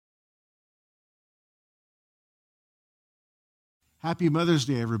Happy Mother's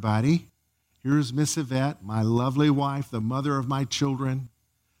Day, everybody. Here's Miss Yvette, my lovely wife, the mother of my children,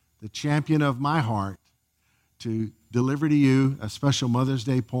 the champion of my heart, to deliver to you a special Mother's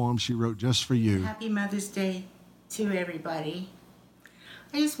Day poem she wrote just for you. Happy Mother's Day to everybody.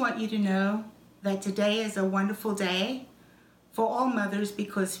 I just want you to know that today is a wonderful day for all mothers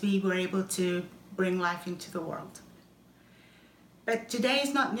because we were able to bring life into the world. But today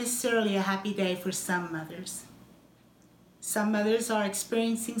is not necessarily a happy day for some mothers. Some mothers are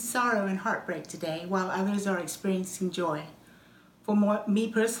experiencing sorrow and heartbreak today, while others are experiencing joy. For me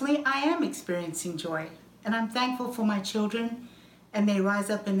personally, I am experiencing joy, and I'm thankful for my children, and they rise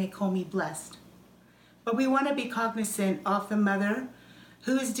up and they call me blessed. But we want to be cognizant of the mother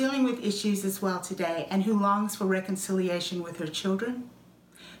who is dealing with issues as well today, and who longs for reconciliation with her children,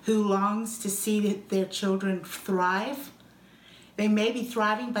 who longs to see their children thrive. They may be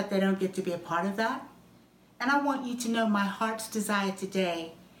thriving, but they don't get to be a part of that. And I want you to know my heart's desire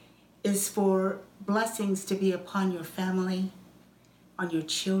today is for blessings to be upon your family, on your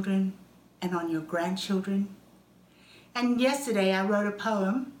children, and on your grandchildren. And yesterday I wrote a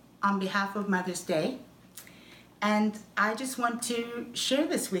poem on behalf of Mother's Day, and I just want to share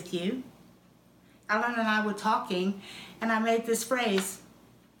this with you. Ellen and I were talking, and I made this phrase,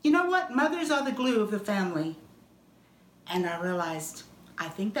 you know what? Mothers are the glue of the family. And I realized, I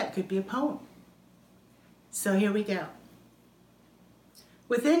think that could be a poem. So here we go.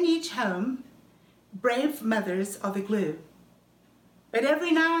 Within each home, brave mothers are the glue. But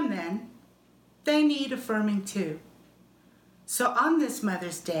every now and then, they need affirming too. So on this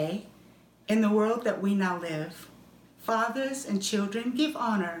Mother's Day, in the world that we now live, fathers and children give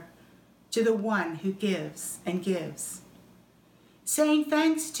honor to the one who gives and gives. Saying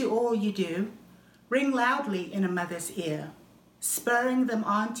thanks to all you do, ring loudly in a mother's ear, spurring them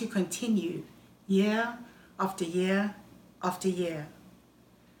on to continue year after year after year.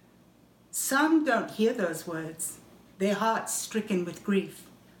 Some don't hear those words, their hearts stricken with grief,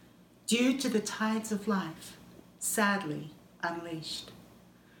 due to the tides of life, sadly unleashed.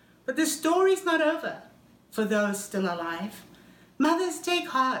 But the story's not over for those still alive. Mothers, take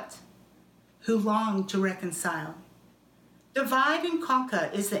heart, who long to reconcile. Divide and conquer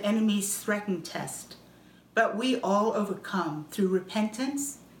is the enemy's threatened test, but we all overcome through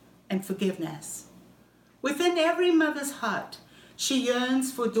repentance and forgiveness. Within every mother's heart, she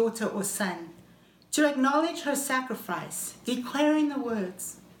yearns for daughter or son, to acknowledge her sacrifice, declaring the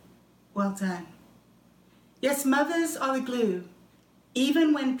words, well done. Yes, mothers are the glue,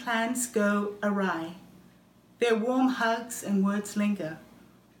 even when plans go awry. Their warm hugs and words linger,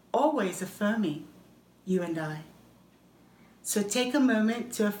 always affirming you and I. So take a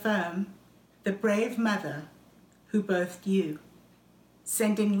moment to affirm the brave mother who birthed you,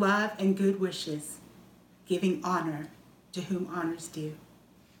 sending love and good wishes, giving honor to whom honor's due.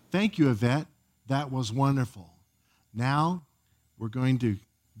 Thank you, Yvette. That was wonderful. Now we're going to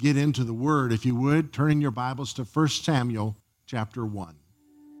get into the Word. If you would, turn in your Bibles to 1 Samuel chapter 1.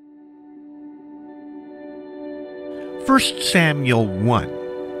 1 Samuel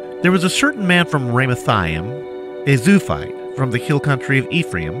 1. There was a certain man from Ramathaim, a Zuphite, from the hill country of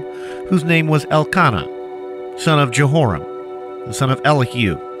Ephraim, whose name was Elkanah, son of Jehoram, the son of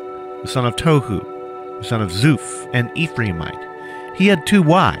Elihu, the son of Tohu, the son of Zuph, an Ephraimite. He had two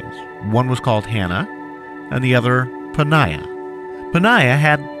wives. One was called Hannah, and the other Peninnah. Peninnah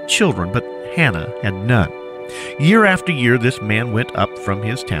had children, but Hannah had none. Year after year this man went up from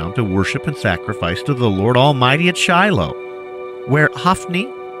his town to worship and sacrifice to the Lord Almighty at Shiloh, where Hophni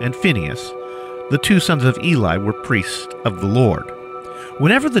and Phinehas, the two sons of Eli, were priests of the Lord.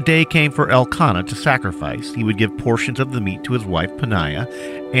 Whenever the day came for Elkanah to sacrifice, he would give portions of the meat to his wife Peninnah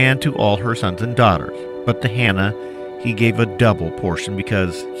and to all her sons and daughters. But to Hannah he gave a double portion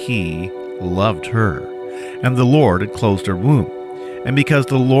because he loved her, and the Lord had closed her womb. And because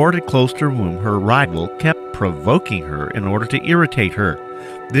the Lord had closed her womb, her rival kept provoking her in order to irritate her.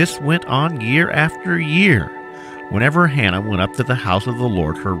 This went on year after year. Whenever Hannah went up to the house of the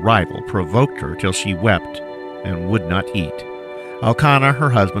Lord, her rival provoked her till she wept and would not eat. Elkanah, her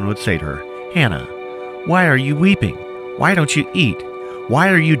husband, would say to her, Hannah, why are you weeping? Why don't you eat? Why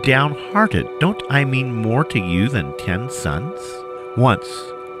are you downhearted? Don't I mean more to you than 10 sons? Once,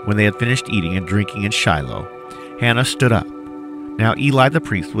 when they had finished eating and drinking in Shiloh, Hannah stood up. Now Eli the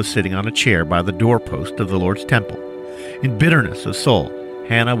priest was sitting on a chair by the doorpost of the Lord's temple. In bitterness of soul,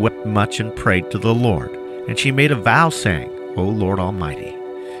 Hannah wept much and prayed to the Lord. And she made a vow, saying, O Lord Almighty,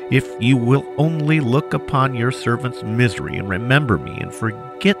 if you will only look upon your servant's misery and remember me, and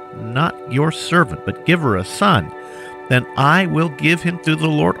forget not your servant, but give her a son, then I will give him to the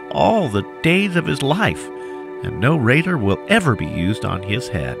Lord all the days of his life, and no razor will ever be used on his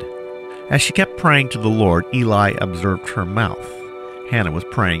head." As she kept praying to the Lord, Eli observed her mouth. Hannah was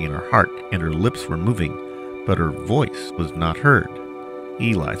praying in her heart, and her lips were moving, but her voice was not heard.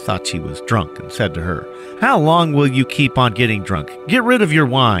 Eli thought she was drunk and said to her, "How long will you keep on getting drunk? Get rid of your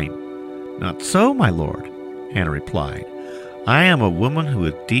wine." "Not so, my lord," Hannah replied. "I am a woman who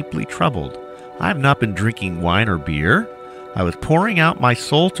is deeply troubled. I have not been drinking wine or beer. I was pouring out my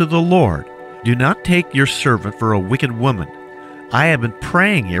soul to the Lord. Do not take your servant for a wicked woman. I have been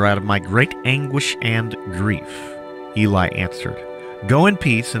praying here out of my great anguish and grief." Eli answered, "Go in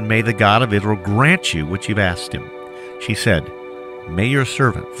peace, and may the God of Israel grant you what you've asked him." She said, "May your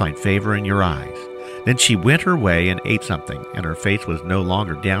servant find favor in your eyes." Then she went her way and ate something, and her face was no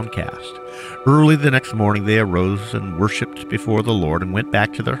longer downcast. Early the next morning they arose and worshipped before the Lord and went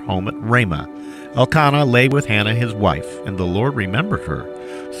back to their home at Ramah. Elkanah lay with Hannah his wife, and the Lord remembered her.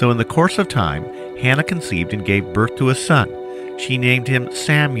 So in the course of time Hannah conceived and gave birth to a son. She named him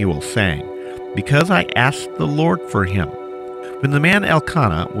Samuel, saying, "Because I asked the Lord for him." When the man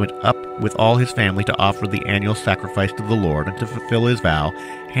Elkanah went up with all his family to offer the annual sacrifice to the Lord and to fulfill his vow,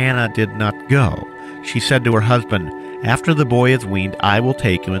 Hannah did not go. She said to her husband, "After the boy is weaned, I will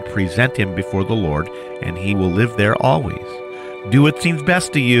take him and present him before the Lord, and he will live there always." "Do what seems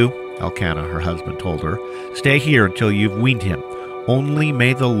best to you," Elkanah, her husband, told her. "Stay here until you've weaned him. Only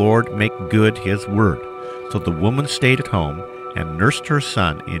may the Lord make good his word." So the woman stayed at home and nursed her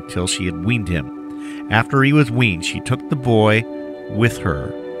son until she had weaned him. After he was weaned, she took the boy with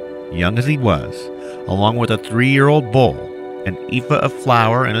her, young as he was, along with a 3-year-old bull, an ephah of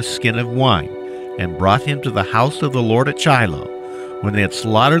flour, and a skin of wine, and brought him to the house of the Lord at Shiloh. When they had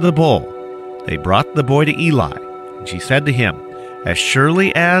slaughtered the bull, they brought the boy to Eli, and she said to him, "As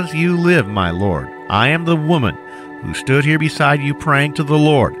surely as you live, my lord, I am the woman who stood here beside you praying to the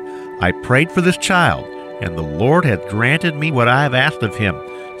Lord. I prayed for this child, and the Lord has granted me what I have asked of him.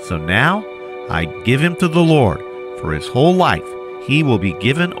 So now I give him to the Lord. For his whole life he will be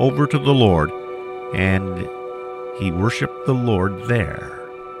given over to the Lord." And he worshiped the Lord there.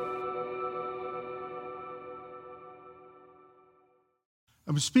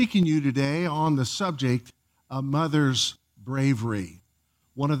 I'm speaking to you today on the subject of mother's bravery.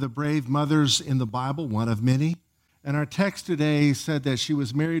 One of the brave mothers in the Bible, one of many. And our text today said that she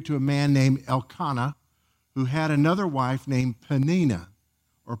was married to a man named Elkanah, who had another wife named Peninnah.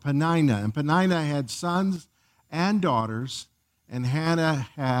 And Peninnah had sons and daughters, and Hannah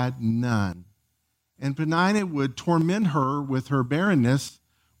had none. And Peninnah would torment her with her barrenness,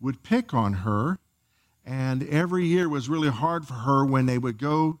 would pick on her, and every year was really hard for her when they would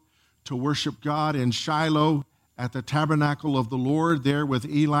go to worship God in Shiloh at the tabernacle of the Lord there with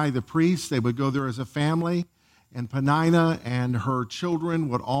Eli the priest. They would go there as a family, and Peninnah and her children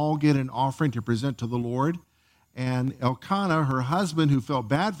would all get an offering to present to the Lord. And Elkanah, her husband, who felt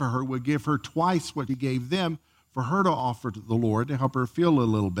bad for her, would give her twice what he gave them for her to offer to the Lord to help her feel a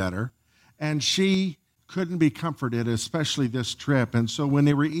little better. And she couldn't be comforted, especially this trip. And so when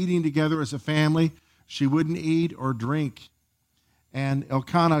they were eating together as a family, she wouldn't eat or drink. And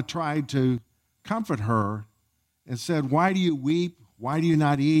Elkanah tried to comfort her and said, "Why do you weep? Why do you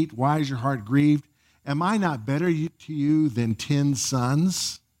not eat? Why is your heart grieved? Am I not better to you than 10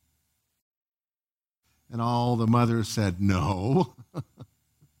 sons?" And all the mothers said, "No."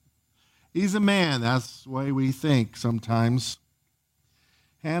 He's a man. That's the way we think sometimes.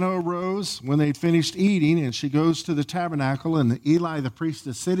 Hannah arose when they'd finished eating, and she goes to the tabernacle, and Eli the priest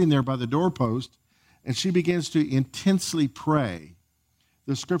is sitting there by the doorpost, and she begins to intensely pray.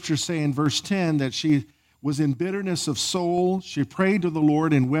 The scriptures say in verse 10 that she was in bitterness of soul. She prayed to the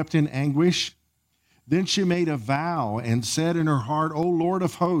Lord and wept in anguish. Then she made a vow and said in her heart, "O Lord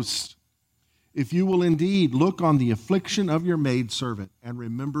of hosts, if you will indeed look on the affliction of your maidservant and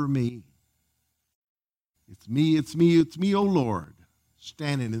remember me." It's me, O Lord,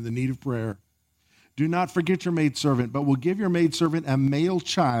 standing in the need of prayer. "Do not forget your maidservant, but will give your maidservant a male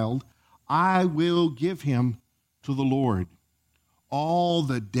child. I will give him to the Lord all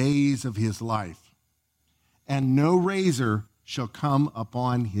the days of his life, and no razor shall come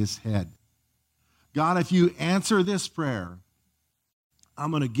upon his head." God, if you answer this prayer,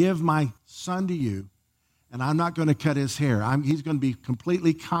 I'm going to give my son to you, and I'm not going to cut his hair. He's going to be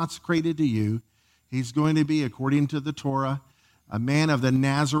completely consecrated to you. He's going to be, according to the Torah, a man of the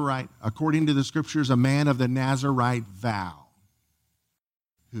Nazarite, according to the scriptures, a man of the Nazarite vow,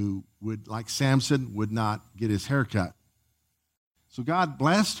 who would, like Samson, would not get his hair cut. So God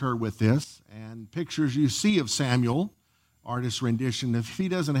blessed her with this, and pictures you see of Samuel, artist's rendition, if he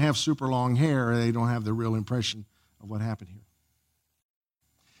doesn't have super long hair, they don't have the real impression of what happened here.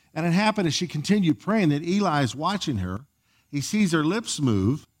 And it happened as she continued praying that Eli is watching her. He sees her lips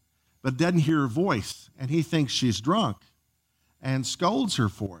move, but doesn't hear her voice. And he thinks she's drunk and scolds her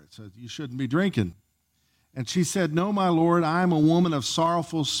for it. Says, you shouldn't be drinking. And she said, no, my Lord, I am a woman of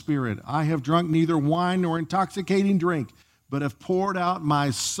sorrowful spirit. I have drunk neither wine nor intoxicating drink, but have poured out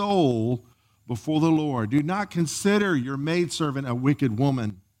my soul before the Lord. Do not consider your maidservant a wicked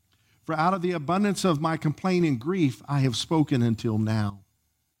woman, for out of the abundance of my complaint and grief I have spoken until now.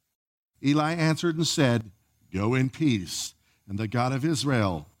 Eli answered and said, go in peace, and the God of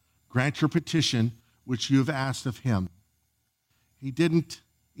Israel grant your petition which you have asked of him. He didn't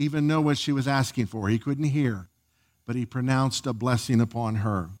even know what she was asking for. He couldn't hear, but he pronounced a blessing upon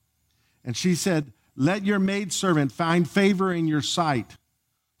her. And she said, let your maidservant find favor in your sight.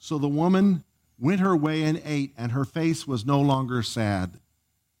 So the woman went her way and ate, and her face was no longer sad.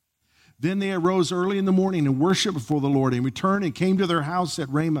 Then they arose early in the morning and worshiped before the Lord, and returned and came to their house at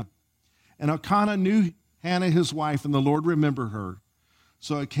Ramah. And Elkanah knew Hannah his wife, and the Lord remembered her.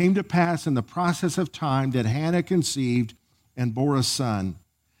 So it came to pass in the process of time that Hannah conceived and bore a son,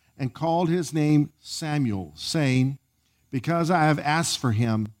 and called his name Samuel, saying, because I have asked for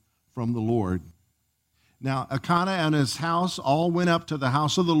him from the Lord. Now Elkanah and his house all went up to the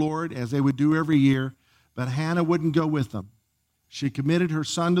house of the Lord, as they would do every year, but Hannah wouldn't go with them. She committed her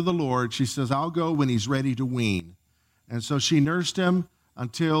son to the Lord. She says, I'll go when he's ready to wean. And so she nursed him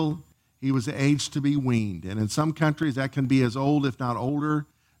until he was aged to be weaned. And in some countries, that can be as old, if not older,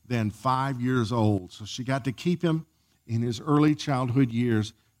 than 5 years old. So she got to keep him in his early childhood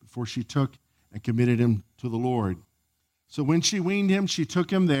years before she took and committed him to the Lord. So when she weaned him, she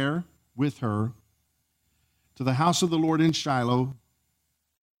took him there with her to the house of the Lord in Shiloh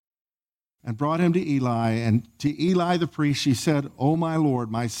and brought him to Eli. And to Eli the priest she said, O my Lord,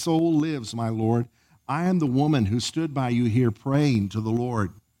 my soul lives, my Lord. I am the woman who stood by you here praying to the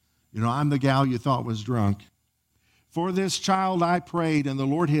Lord. You know, I'm the gal you thought was drunk. For this child I prayed, and the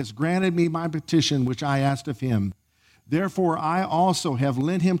Lord has granted me my petition which I asked of him. Therefore I also have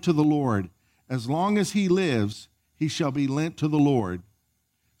lent him to the Lord. As long as he lives, he shall be lent to the Lord.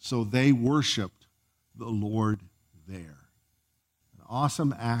 So they worshiped the Lord there. An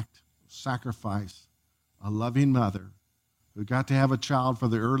awesome act of sacrifice, a loving mother who got to have a child for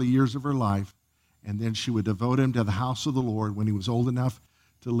the early years of her life, and then she would devote him to the house of the Lord when he was old enough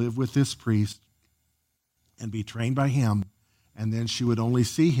to live with this priest and be trained by him, and then she would only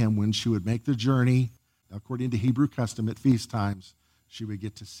see him when she would make the journey. According to Hebrew custom, at feast times, she would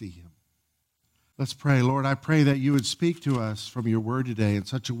get to see him. Let's pray. Lord, I pray that you would speak to us from your word today in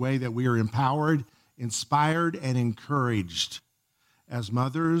such a way that we are empowered, inspired, and encouraged as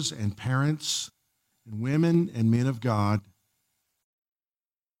mothers and parents and women and men of God,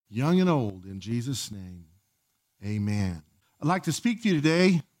 young and old, in Jesus' name, amen. I'd like to speak to you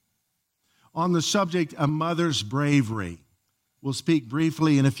today on the subject of mother's bravery. We'll speak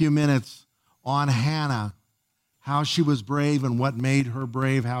briefly in a few minutes on Hannah, how she was brave and what made her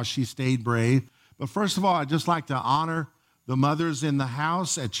brave, how she stayed brave. But first of all, I'd just like to honor the mothers in the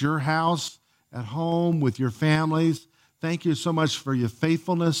house, at your house, at home, with your families. Thank you so much for your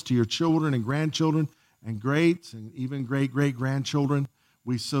faithfulness to your children and grandchildren and greats and even great-great-grandchildren.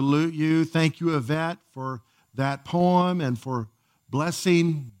 We salute you. Thank you, Yvette, for that poem and for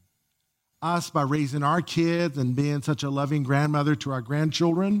blessing us by raising our kids and being such a loving grandmother to our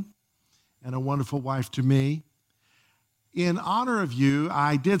grandchildren and a wonderful wife to me. In honor of you,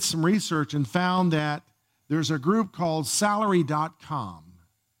 I did some research and found that there's a group called Salary.com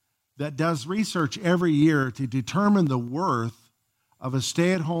that does research every year to determine the worth of a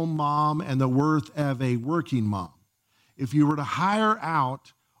stay-at-home mom and the worth of a working mom. If you were to hire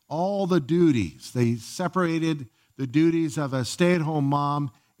out all the duties, they separated the duties of a stay-at-home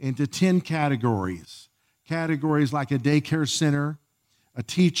mom into 10 categories. Categories like a daycare center, a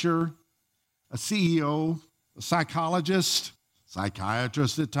teacher, a CEO, a psychologist,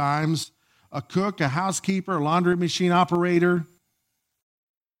 psychiatrist at times, a cook, a housekeeper, a laundry machine operator,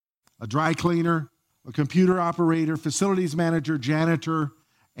 a dry cleaner, a computer operator, facilities manager, janitor,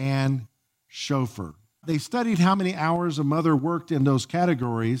 and chauffeur. They studied how many hours a mother worked in those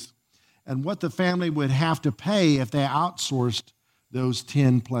categories and what the family would have to pay if they outsourced those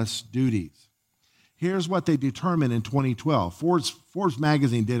 10 plus duties. Here's what they determined in 2012. Forbes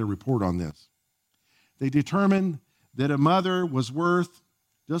magazine did a report on this. They determined that a mother was worth,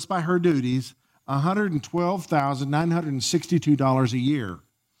 just by her duties, $112,962 a year.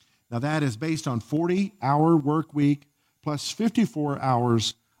 Now that is based on 40-hour work week plus 54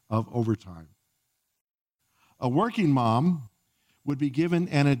 hours of overtime. A working mom would be given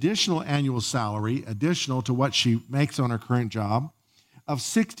an additional annual salary, additional to what she makes on her current job, of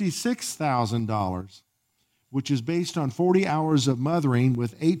 $66,000, which is based on 40 hours of mothering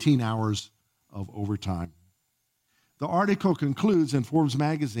with 18 hours of overtime. The article concludes in Forbes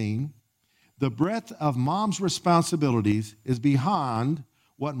magazine, the breadth of mom's responsibilities is beyond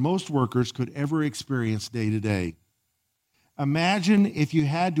what most workers could ever experience day to day. Imagine if you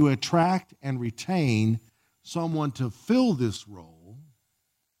had to attract and retain someone to fill this role,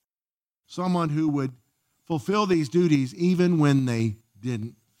 someone who would fulfill these duties even when they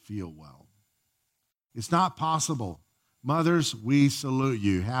didn't feel well. It's not possible. Mothers, we salute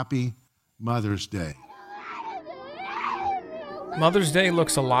you. Happy Mother's Day. Mother's Day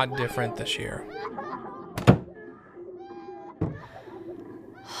looks a lot different this year.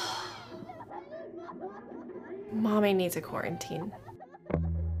 Mommy needs a quarantine.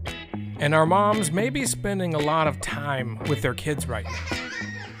 And our moms may be spending a lot of time with their kids right now.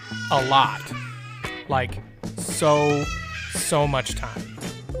 A lot. Like, so much time.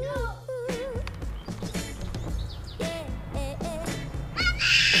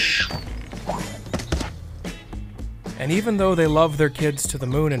 And even though they love their kids to the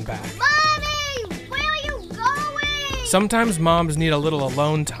moon and back, Mommy, where are you going? sometimes moms need a little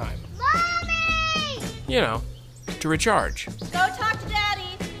alone time. Mommy! You know, to recharge. Go talk to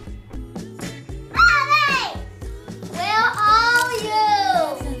Daddy. Mommy! Where are you?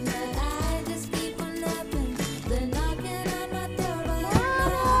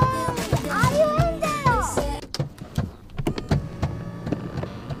 Are you in there?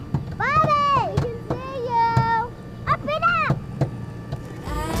 Mommy! We can see you. Up and up!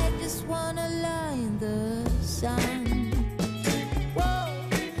 I just wanna lie in the sun. Whoa,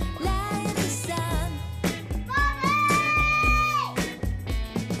 lie in the sun.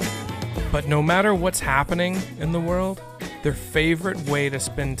 But no matter what's happening in the world, their favorite way to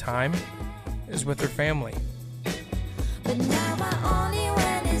spend time is with their family. But now my only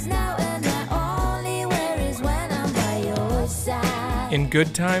when is now, and my only where is when I'm by your side. In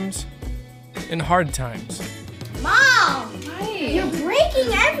good times, in hard times, Mom! You're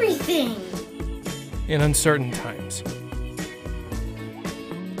breaking everything! in uncertain times.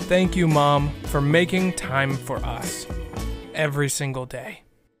 Thank you, Mom, for making time for us every single day.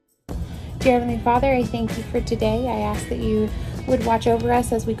 Dear Heavenly Father, I thank you for today. I ask that you would watch over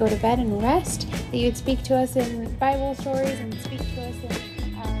us as we go to bed and rest, that you would speak to us in Bible stories and speak to us in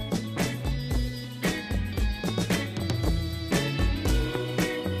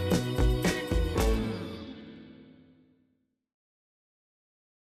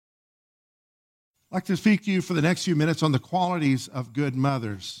I'd like to speak to you for the next few minutes on the qualities of good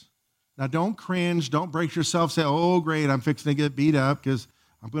mothers. Now, don't cringe. Don't break yourself. Say, oh, great, I'm fixing to get beat up because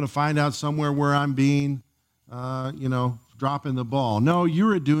I'm going to find out somewhere where I'm being, dropping the ball. No,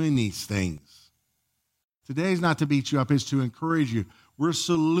 you're doing these things. Today's not to beat you up. It's to encourage you. We're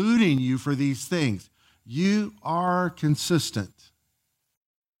saluting you for these things. You are consistent.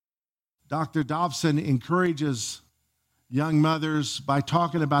 Dr. Dobson encourages young mothers by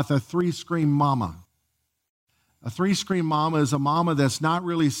talking about the three-scream mama. A three-scream mama is a mama that's not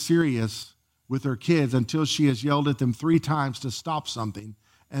really serious with her kids until she has yelled at them 3 times to stop something,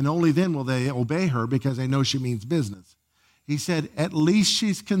 and only then will they obey her because they know she means business. He said, at least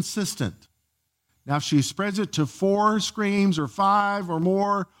she's consistent. Now, if she spreads it to 4 screams or 5 or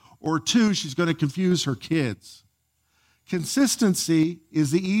more or 2, she's going to confuse her kids. Consistency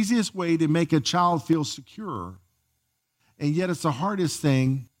is the easiest way to make a child feel secure. And yet it's the hardest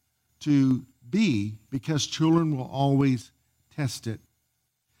thing to be because children will always test it.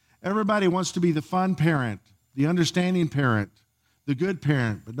 Everybody wants to be the fun parent, the understanding parent, the good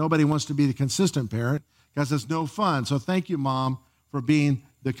parent, but nobody wants to be the consistent parent because it's no fun. So thank you, Mom, for being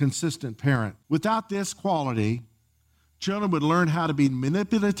the consistent parent. Without this quality, children would learn how to be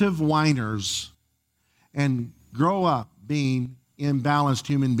manipulative whiners and grow up being imbalanced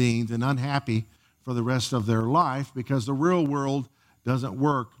human beings and unhappy for the rest of their life because the real world doesn't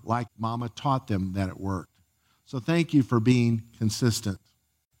work like Mama taught them that it worked. So thank you for being consistent.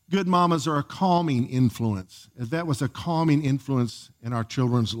 Good mamas are a calming influence. That was a calming influence in our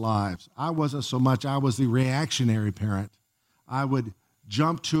children's lives. I wasn't so much, I was the reactionary parent. I would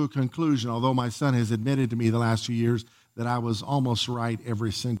jump to a conclusion, although my son has admitted to me the last 2 years that I was almost right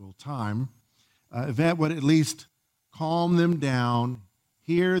every single time. That would at least calm them down,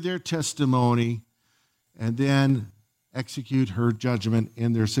 hear their testimony, and then execute her judgment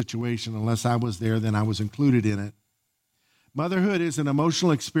in their situation. Unless I was there, then I was included in it. Motherhood is an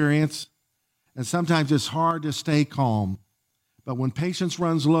emotional experience, and sometimes it's hard to stay calm. But when patience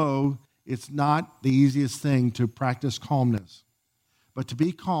runs low, it's not the easiest thing to practice calmness. But to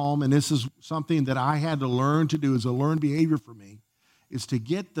be calm, and this is something that I had to learn to do as a learned behavior for me, is to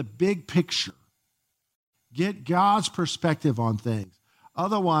get the big picture. Get God's perspective on things.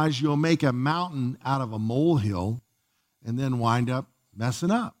 Otherwise, you'll make a mountain out of a molehill and then wind up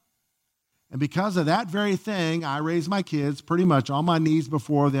messing up. And because of that very thing, I raise my kids pretty much on my knees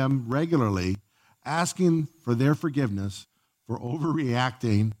before them regularly, asking for their forgiveness for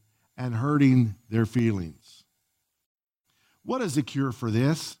overreacting and hurting their feelings. What is the cure for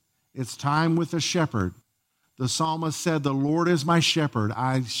this? It's time with a shepherd. The psalmist said, "The Lord is my shepherd,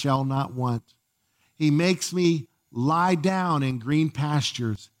 I shall not want. He makes me lie down in green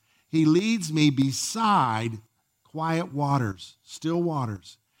pastures. He leads me beside quiet waters, still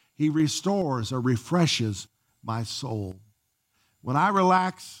waters. He restores or refreshes my soul." When I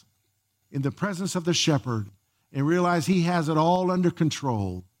relax in the presence of the shepherd and realize he has it all under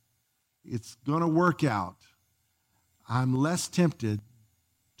control, it's going to work out. I'm less tempted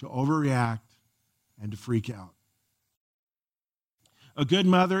to overreact and to freak out. A good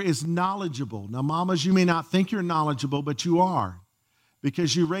mother is knowledgeable. Now, mamas, you may not think you're knowledgeable, but you are,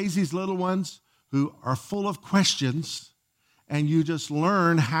 because you raise these little ones who are full of questions, and you just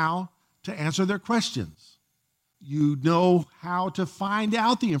learn how to answer their questions. You know how to find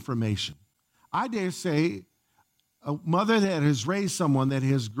out the information. I dare say a mother that has raised someone that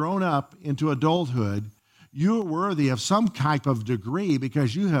has grown up into adulthood, you're worthy of some type of degree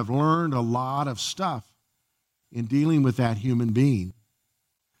because you have learned a lot of stuff in dealing with that human being.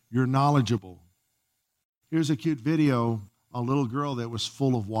 You're knowledgeable. Here's a cute video on a little girl that was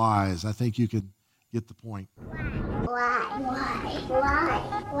full of whys. I think you can get the point. Why?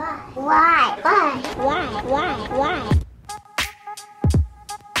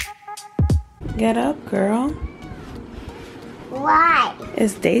 Get up, girl. Why?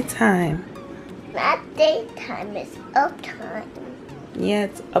 It's daytime. Not daytime, it's uptime. Yeah,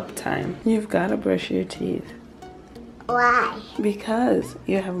 it's uptime. You've got to brush your teeth. Why? Because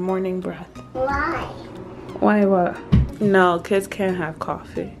you have morning breath. Why? Why what? No, kids can't have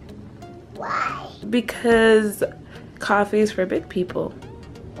coffee. Why? Because coffee is for big people.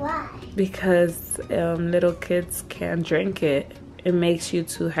 Why? Because little kids can't drink it. It makes you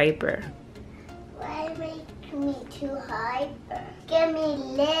too hyper. Why make me too hyper? Give me a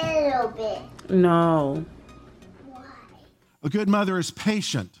little bit. No. Why? A good mother is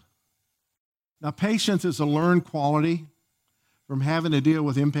patient. Now, patience is a learned quality from having to deal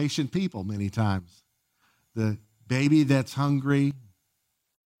with impatient people many times. The baby that's hungry,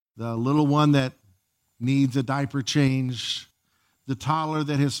 the little one that needs a diaper change, the toddler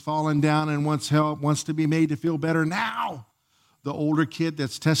that has fallen down and wants help, wants to be made to feel better now, the older kid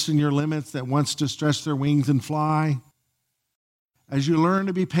that's testing your limits, that wants to stretch their wings and fly. As you learn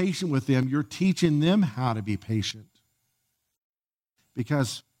to be patient with them, you're teaching them how to be patient.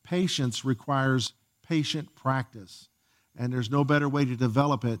 Because patience requires patient practice, and there's no better way to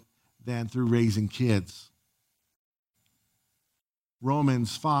develop it than through raising kids.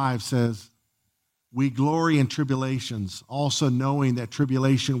 Romans 5 says, "We glory in tribulations, also knowing that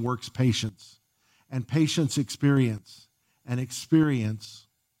tribulation works patience, and patience experience, and experience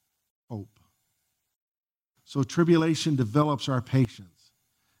hope." So tribulation develops our patience.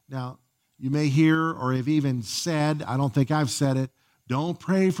 Now, you may hear or have even said, I don't think I've said it, don't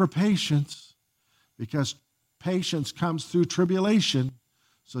pray for patience, because patience comes through tribulation.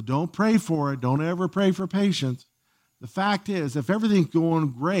 So don't pray for it. Don't ever pray for patience. The fact is, if everything's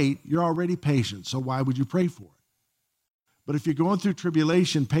going great, you're already patient. So why would you pray for it? But if you're going through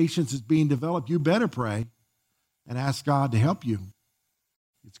tribulation, patience is being developed, you better pray and ask God to help you.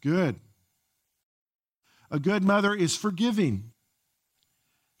 It's good. A good mother is forgiving.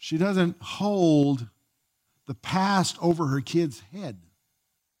 She doesn't hold the past over her kid's head.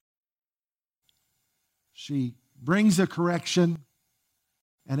 She brings a correction,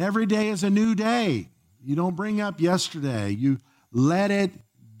 and every day is a new day. You don't bring up yesterday. You let it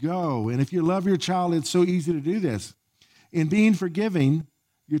go. And if you love your child, it's so easy to do this. In being forgiving,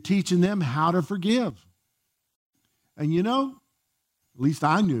 you're teaching them how to forgive. And you know, at least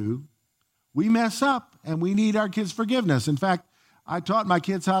I knew, we mess up and we need our kids' forgiveness. In fact, I taught my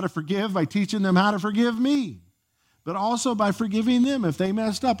kids how to forgive by teaching them how to forgive me, but also by forgiving them if they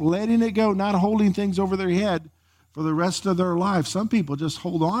messed up, letting it go, not holding things over their head for the rest of their life. Some people just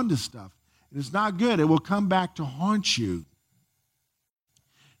hold on to stuff. It's not good. It will come back to haunt you.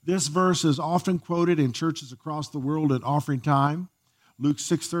 This verse is often quoted in churches across the world at offering time. Luke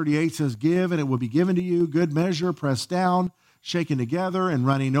 6:38 says, "Give, and it will be given to you. Good measure, pressed down, shaken together, and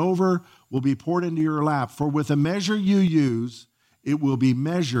running over, will be poured into your lap. For with the measure you use, it will be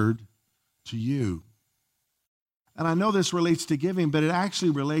measured to you." And I know this relates to giving, but it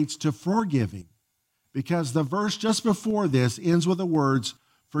actually relates to forgiving. because the verse just before this ends with the words,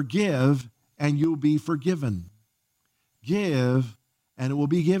 forgive and you'll be forgiven. Give and it will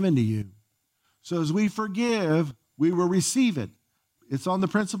be given to you. So as we forgive, we will receive it. It's on the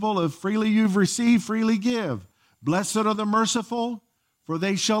principle of freely you've received, freely give. Blessed are the merciful, for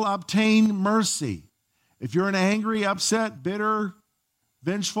they shall obtain mercy. If you're an angry, upset, bitter,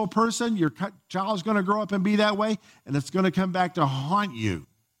 vengeful person, your child's going to grow up and be that way, and it's going to come back to haunt you.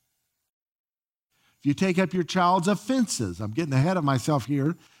 If you take up your child's offenses, I'm getting ahead of myself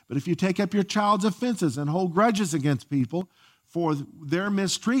here, but if you take up your child's offenses and hold grudges against people for their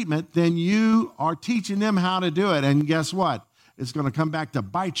mistreatment, then you are teaching them how to do it. And guess what? It's going to come back to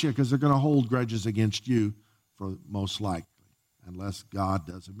bite you because they're going to hold grudges against you for most likely, unless God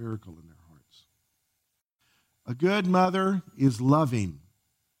does a miracle in their hearts. A good mother is loving.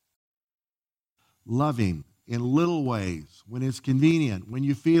 Loving in little ways, when it's convenient, when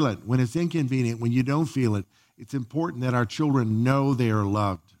you feel it, when it's inconvenient, when you don't feel it. It's important that our children know they are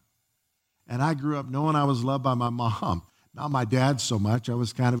loved. And I grew up knowing I was loved by my mom. Not my dad so much. I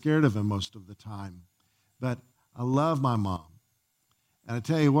was kind of scared of him most of the time. But I love my mom. And I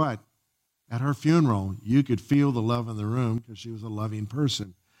tell you what, at her funeral, you could feel the love in the room because she was a loving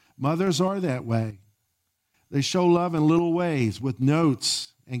person. Mothers are that way. They show love in little ways with notes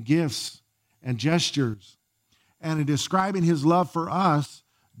and gifts and gestures. And in describing his love for us,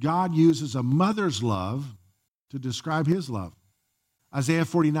 God uses a mother's love to describe his love. Isaiah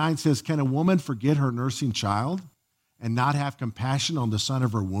 49 says, can a woman forget her nursing child and not have compassion on the son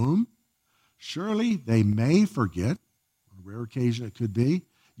of her womb? Surely they may forget, on a rare occasion it could be,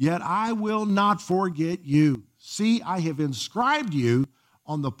 yet I will not forget you. See, I have inscribed you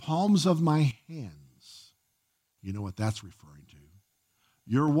on the palms of my hands. You know what that's referring to.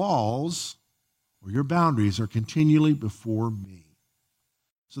 Your walls or your boundaries are continually before me.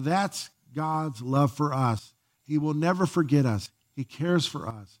 So that's God's love for us. He will never forget us. He cares for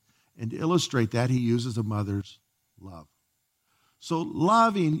us. And to illustrate that, he uses a mother's love. So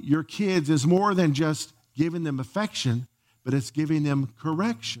loving your kids is more than just giving them affection, but it's giving them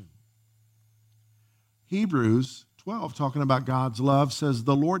correction. Hebrews 12, talking about God's love, says,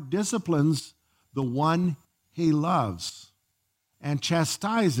 the Lord disciplines the one he loves and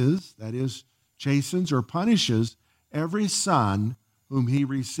chastises, that is, chastens or punishes every son whom he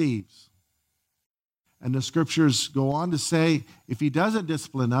receives. And the scriptures go on to say, if he doesn't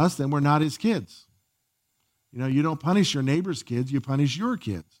discipline us, then we're not his kids. You know, you don't punish your neighbor's kids, you punish your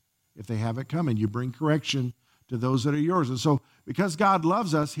kids. If they have it coming, you bring correction to those that are yours. And so because God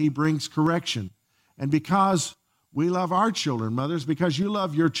loves us, he brings correction. And because we love our children, mothers, because you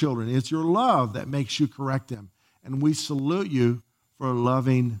love your children, it's your love that makes you correct them. And we salute you for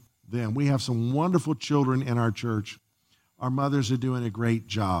loving them. We have some wonderful children in our church. Our mothers are doing a great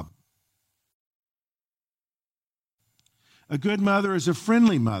job. A good mother is a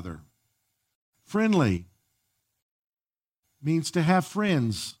friendly mother. Friendly means to have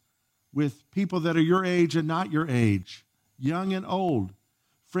friends with people that are your age and not your age, young and old.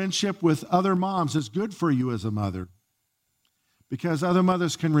 Friendship with other moms is good for you as a mother because other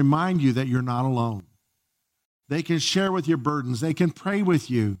mothers can remind you that you're not alone. They can share with your burdens. They can pray with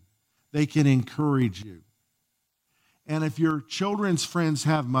you. They can encourage you. And if your children's friends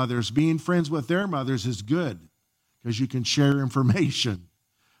have mothers, being friends with their mothers is good because you can share information.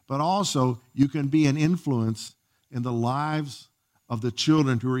 But also, you can be an influence in the lives of the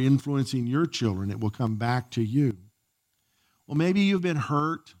children who are influencing your children. It will come back to you. Well, maybe you've been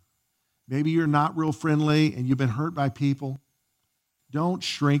hurt. Maybe you're not real friendly and you've been hurt by people. Don't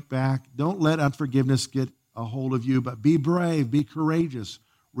shrink back. Don't let unforgiveness get a hold of you, but be brave, be courageous.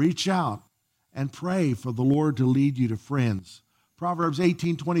 Reach out and pray for the Lord to lead you to friends. Proverbs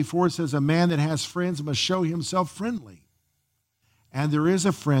 18:24 says, a man that has friends must show himself friendly. And there is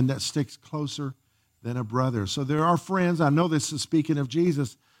a friend that sticks closer than a brother. So there are friends, I know this is speaking of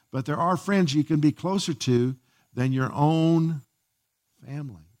Jesus, but there are friends you can be closer to than your own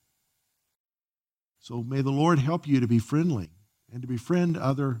family. So may the Lord help you to be friendly and to befriend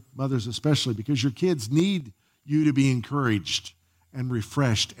other mothers especially, because your kids need you to be encouraged and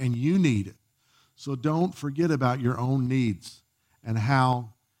refreshed, and you need it. So don't forget about your own needs and how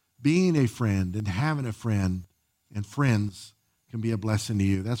being a friend and having a friend and friends can be a blessing to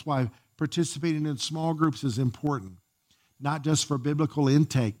you. That's why participating in small groups is important, not just for biblical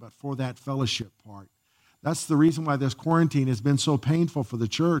intake, but for that fellowship part. That's the reason why this quarantine has been so painful for the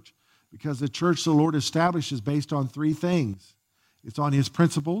church, because the church the Lord established is based on three things. It's on his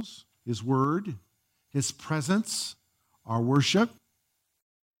principles, his word, his presence, our worship,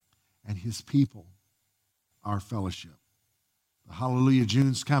 and his people, our fellowship. The Hallelujah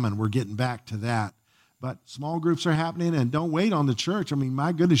June's coming. We're getting back to that. But small groups are happening, and don't wait on the church. I mean,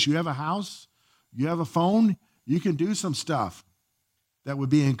 my goodness, you have a house, you have a phone, you can do some stuff that would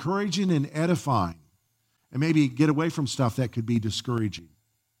be encouraging and edifying, and maybe get away from stuff that could be discouraging.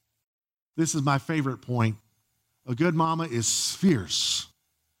 This is my favorite point. A good mama is fierce.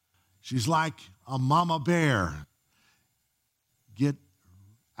 She's like a mama bear. Get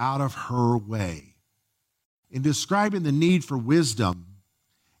out of her way. In describing the need for wisdom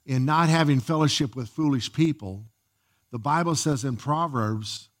in not having fellowship with foolish people, the Bible says in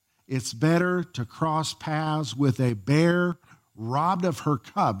Proverbs, it's better to cross paths with a bear robbed of her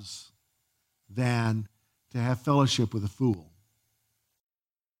cubs than to have fellowship with a fool.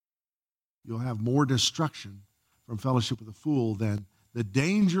 You'll have more destruction from fellowship with a fool than the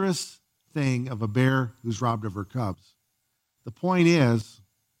dangerous thing of a bear who's robbed of her cubs. The point is,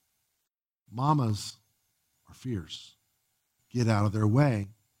 mamas are fierce. Get out of their way.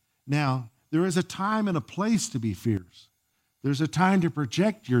 Now, there is a time and a place to be fierce. There's a time to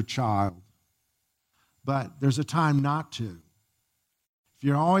protect your child, but there's a time not to. If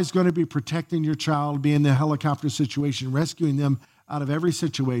you're always going to be protecting your child, be in the helicopter situation, rescuing them out of every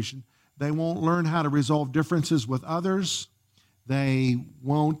situation, they won't learn how to resolve differences with others. They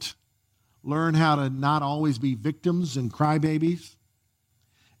won't learn how to not always be victims and crybabies.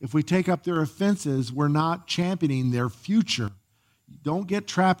 If we take up their offenses, we're not championing their future. Don't get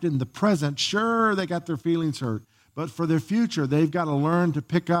trapped in the present. Sure, they got their feelings hurt, but for their future, they've got to learn to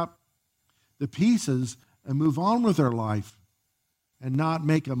pick up the pieces and move on with their life and not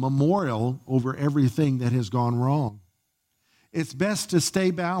make a memorial over everything that has gone wrong. It's best to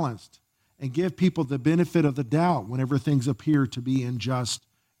stay balanced and give people the benefit of the doubt whenever things appear to be unjust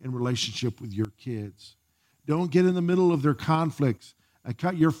in relationship with your kids. Don't get in the middle of their conflicts and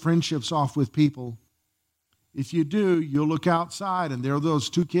cut your friendships off with people. If you do, you'll look outside and there those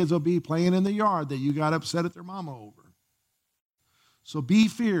two kids will be playing in the yard that you got upset at their mama over. So be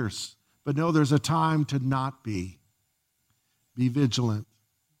fierce, but know there's a time to not be. Be vigilant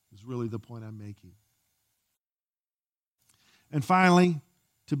is really the point I'm making. And finally,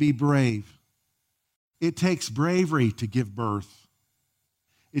 to be brave. It takes bravery to give birth.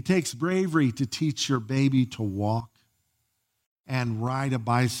 It takes bravery to teach your baby to walk and ride a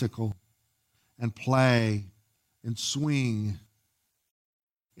bicycle and play and swing.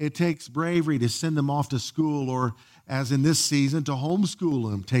 It takes bravery to send them off to school, or as in this season, to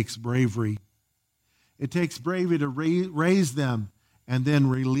homeschool them. It takes bravery. It takes bravery to raise them and then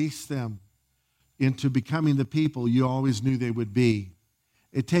release them into becoming the people you always knew they would be.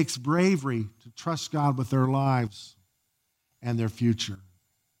 It takes bravery to trust God with their lives and their future.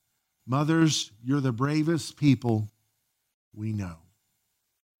 Mothers, you're the bravest people we know.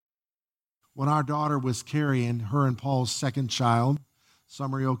 When our daughter was carrying, her and Paul's second child,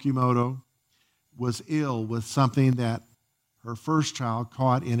 Summer Yokimoto, was ill with something that her first child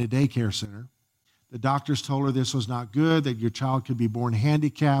caught in a daycare center. The doctors told her this was not good, that your child could be born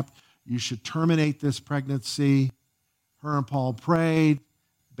handicapped. You should terminate this pregnancy. Her and Paul prayed.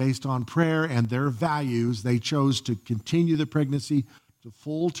 Based on prayer and their values, they chose to continue the pregnancy to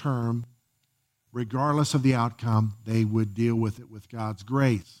full term. Regardless of the outcome, they would deal with it with God's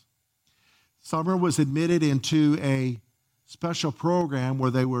grace. Summer was admitted into a special program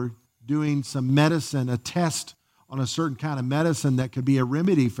where they were doing some medicine, a test on a certain kind of medicine that could be a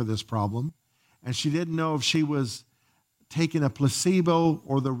remedy for this problem. And she didn't know if she was taking a placebo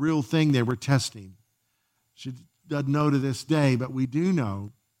or the real thing they were testing. She doesn't know to this day, but we do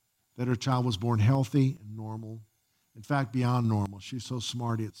know that her child was born healthy and normal. In fact, beyond normal. She's so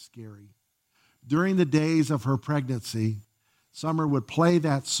smart, it's scary. During the days of her pregnancy, Summer would play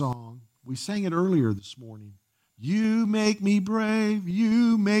that song. We sang it earlier this morning. You make me brave,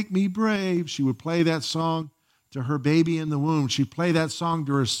 you make me brave. She would play that song to her baby in the womb. She'd play that song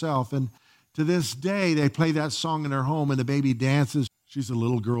to herself. And to this day, they play that song in her home and the baby dances. She's a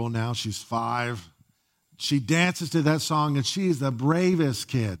little girl now, she's 5. She dances to that song and she's the bravest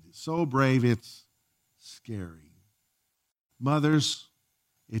kid. So brave, it's scary. Mothers,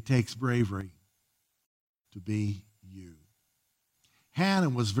 it takes bravery to be you. Hannah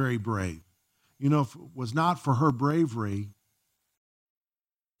was very brave. You know, if it was not for her bravery,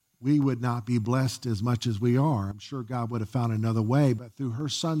 we would not be blessed as much as we are. I'm sure God would have found another way, but through her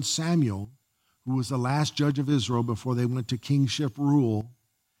son Samuel, who was the last judge of Israel before they went to kingship rule,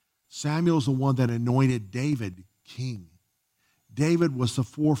 Samuel's the one that anointed David king. David was the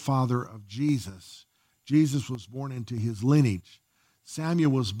forefather of Jesus. Jesus was born into his lineage.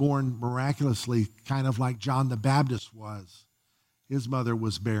 Samuel was born miraculously, kind of like John the Baptist was. His mother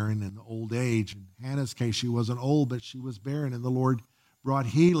was barren in old age. In Hannah's case, she wasn't old, but she was barren, and the Lord brought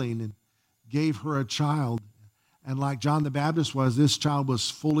healing and gave her a child. And like John the Baptist was, this child was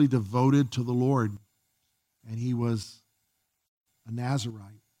fully devoted to the Lord. And he was a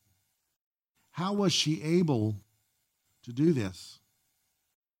Nazarite. How was she able to do this?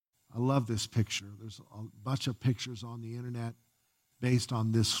 I love this picture. There's a bunch of pictures on the internet based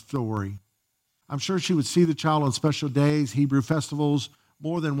on this story. I'm sure she would see the child on special days, Hebrew festivals,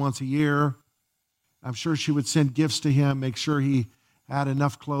 more than once a year. I'm sure she would send gifts to him, make sure he had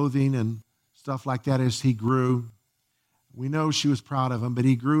enough clothing and stuff like that as he grew. We know she was proud of him, but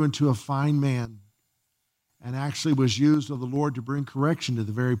he grew into a fine man and actually was used of the Lord to bring correction to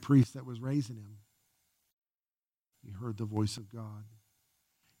the very priest that was raising him. He heard the voice of God.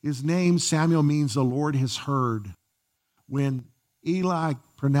 His name, Samuel, means the Lord has heard. When Eli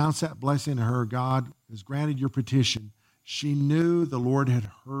pronounced that blessing to her, God has granted your petition, she knew the Lord had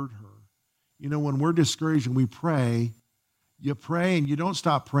heard her. You know, when we're discouraged and we pray, you pray and you don't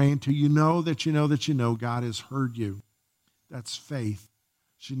stop praying until you know that you know that you know God has heard you. That's faith.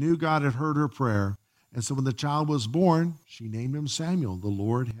 She knew God had heard her prayer. And so when the child was born, she named him Samuel. The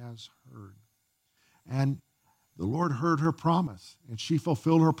Lord has heard. And the Lord heard her promise, and she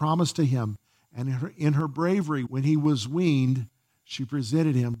fulfilled her promise to him. And in her bravery, when he was weaned, she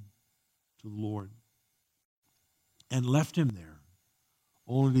presented him to the Lord and left him there,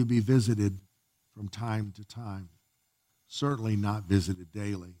 only to be visited from time to time. Certainly not visited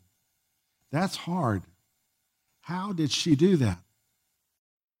daily. That's hard. How did she do that?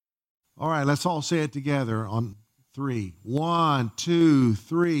 All right, let's all say it together on 3. 1, 2,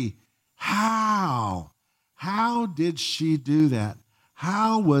 3. How? How did she do that?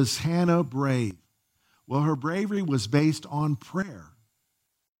 How was Hannah brave? Well, her bravery was based on prayer.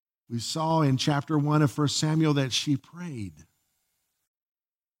 We saw in chapter 1 of 1 Samuel that she prayed.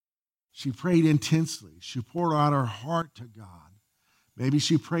 She prayed intensely. She poured out her heart to God. Maybe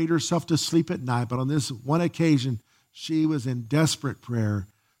she prayed herself to sleep at night, but on this one occasion, she was in desperate prayer,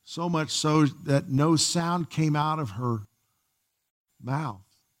 so much so that no sound came out of her mouth.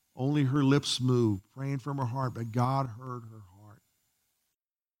 Only her lips moved, praying from her heart, but God heard her heart.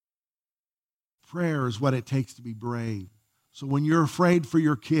 Prayer is what it takes to be brave. So when you're afraid for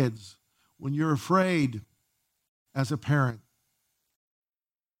your kids, when you're afraid as a parent,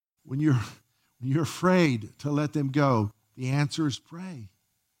 when you're afraid to let them go, the answer is pray.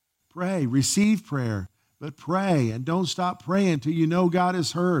 Pray, receive prayer, but pray and don't stop praying until you know God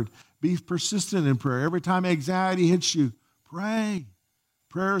has heard. Be persistent in prayer. Every time anxiety hits you, pray.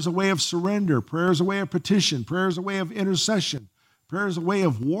 Prayer is a way of surrender. Prayer is a way of petition. Prayer is a way of intercession. Prayer is a way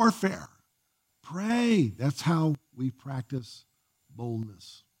of warfare. Pray. That's how we practice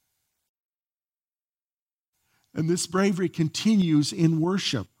boldness. And this bravery continues in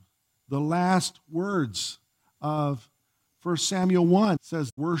worship. The last words of 1 Samuel 1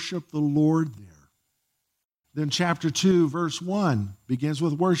 says, worship the Lord there. Then chapter 2, verse 1 begins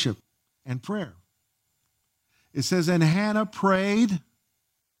with worship and prayer. It says, and Hannah prayed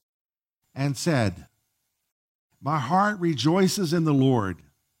and said, my heart rejoices in the Lord.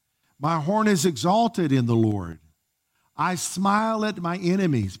 My horn is exalted in the Lord. I smile at my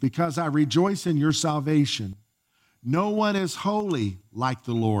enemies because I rejoice in your salvation. No one is holy like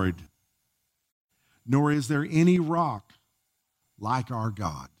the Lord, nor is there any rock like our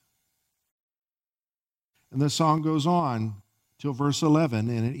God. And the song goes on till verse 11,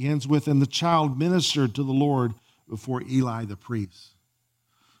 and it ends with, and the child ministered to the Lord before Eli the priest.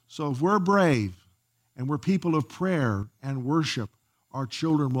 So if we're brave and we're people of prayer and worship, our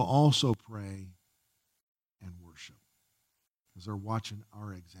children will also pray and worship because they're watching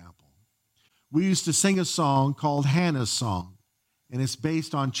our example. We used to sing a song called Hannah's Song, and it's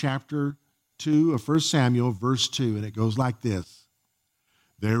based on chapter 2 of 1 Samuel, verse 2, and it goes like this.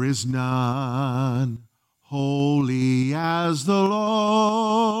 There is none holy as the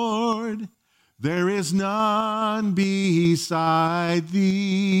Lord. There is none beside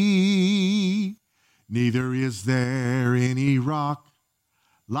thee. Neither is there any rock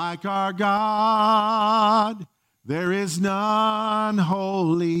like our God. There is none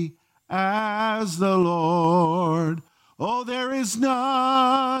holy as the Lord. Oh, there is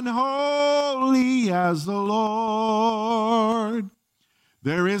none holy as the Lord.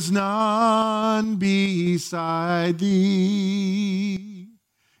 There is none beside thee.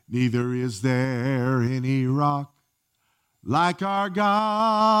 Neither is there any rock like our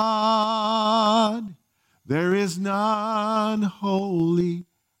God. There is none holy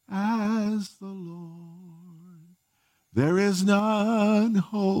as the Lord. There is none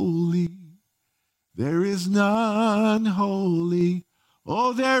holy. There is none holy.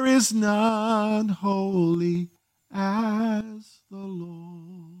 Oh, there is none holy as the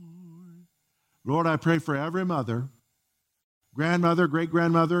Lord. Lord, I pray for every mother, grandmother,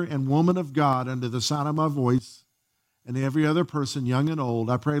 great-grandmother, and woman of God under the sound of my voice, and every other person, young and old.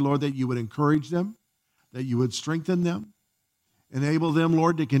 I pray, Lord, that you would encourage them, that you would strengthen them, enable them,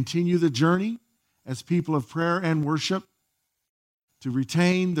 Lord, to continue the journey as people of prayer and worship, to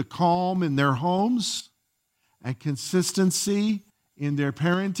retain the calm in their homes and consistency in their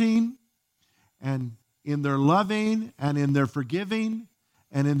parenting and in their loving and in their forgiving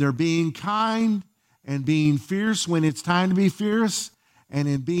and in their being kind and being fierce when it's time to be fierce and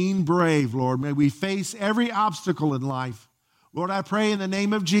in being brave, Lord. May we face every obstacle in life. Lord, I pray in the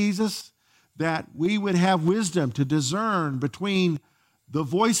name of Jesus that we would have wisdom to discern between the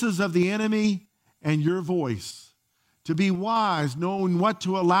voices of the enemy and your voice, to be wise, knowing what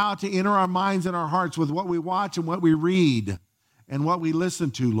to allow to enter our minds and our hearts with what we watch and what we read and what we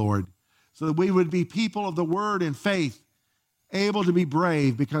listen to, Lord, so that we would be people of the word and faith, able to be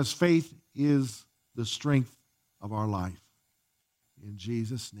brave because faith is the strength of our life. In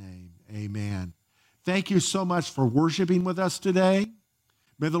Jesus' name, amen. Thank you so much for worshiping with us today.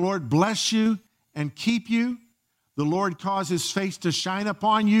 May the Lord bless you and keep you. The Lord cause his face to shine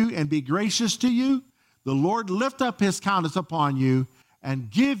upon you and be gracious to you. The Lord lift up his countenance upon you and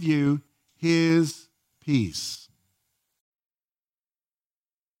give you his peace.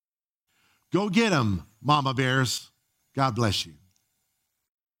 Go get him, Mama Bears. God bless you.